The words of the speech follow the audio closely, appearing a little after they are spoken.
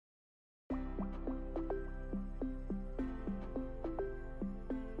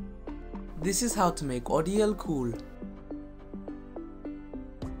This is how to make Odiyal Kool.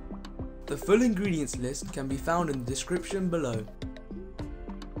 The full ingredients list can be found in the description below.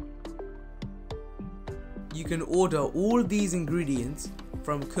 You can order all these ingredients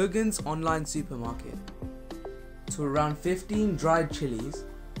from Kugan's online supermarket. To around 15 dried chilies,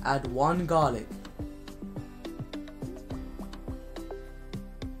 add 1 garlic.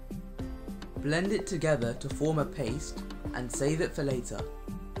 Blend it together to form a paste and save it for later.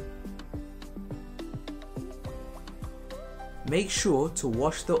 Make sure to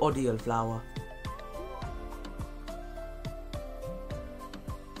wash the Odiyal flour.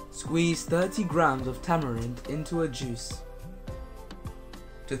 Squeeze 30 grams of tamarind into a juice.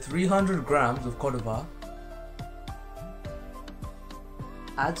 To 300 grams of koduva,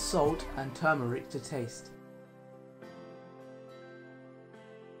 add salt and turmeric to taste.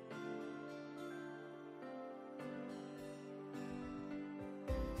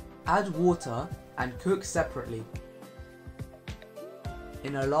 Add water and cook separately.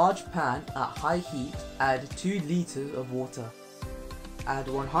 In a large pan at high heat, add 2 liters of water. Add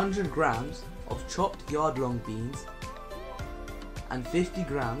 100 grams of chopped yardlong beans and 50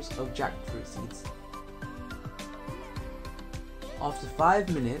 grams of jackfruit seeds. After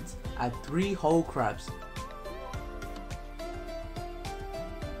 5 minutes, add 3 whole crabs.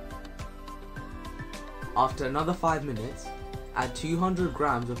 After another 5 minutes, add 200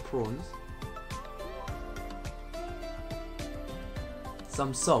 grams of prawns,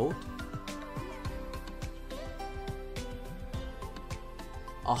 some salt,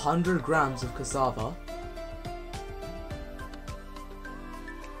 100 grams of cassava,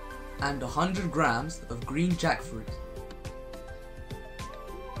 and 100 grams of green jackfruit.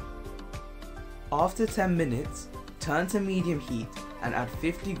 After 10 minutes, turn to medium heat and add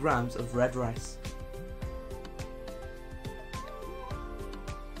 50 grams of red rice.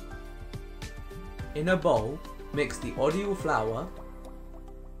 In a bowl, mix the Odiyal flour,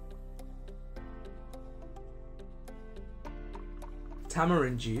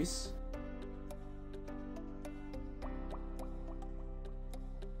 tamarind juice,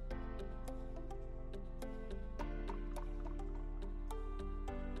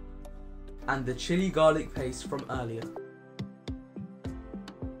 and the chili garlic paste from earlier.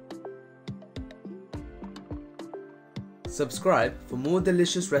 Subscribe for more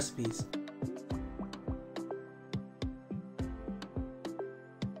delicious recipes.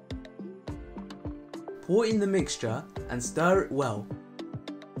 Pour in the mixture and stir it well.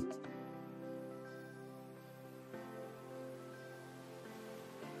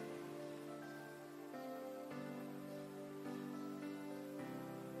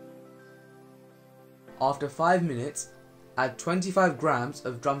 After 5 minutes, add 25 grams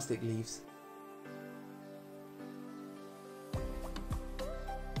of drumstick leaves.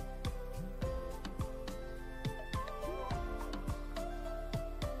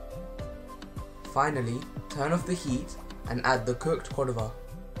 Finally, turn off the heat and add the cooked koduva.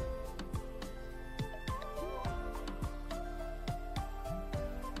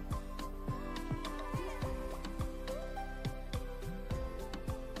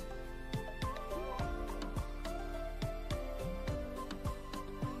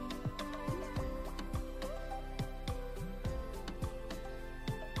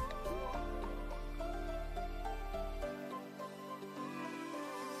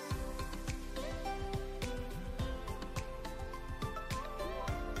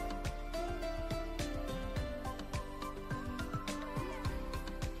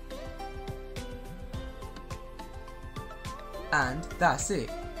 And that's it.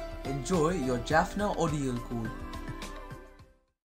 Enjoy your Jaffna Odiyal Kool.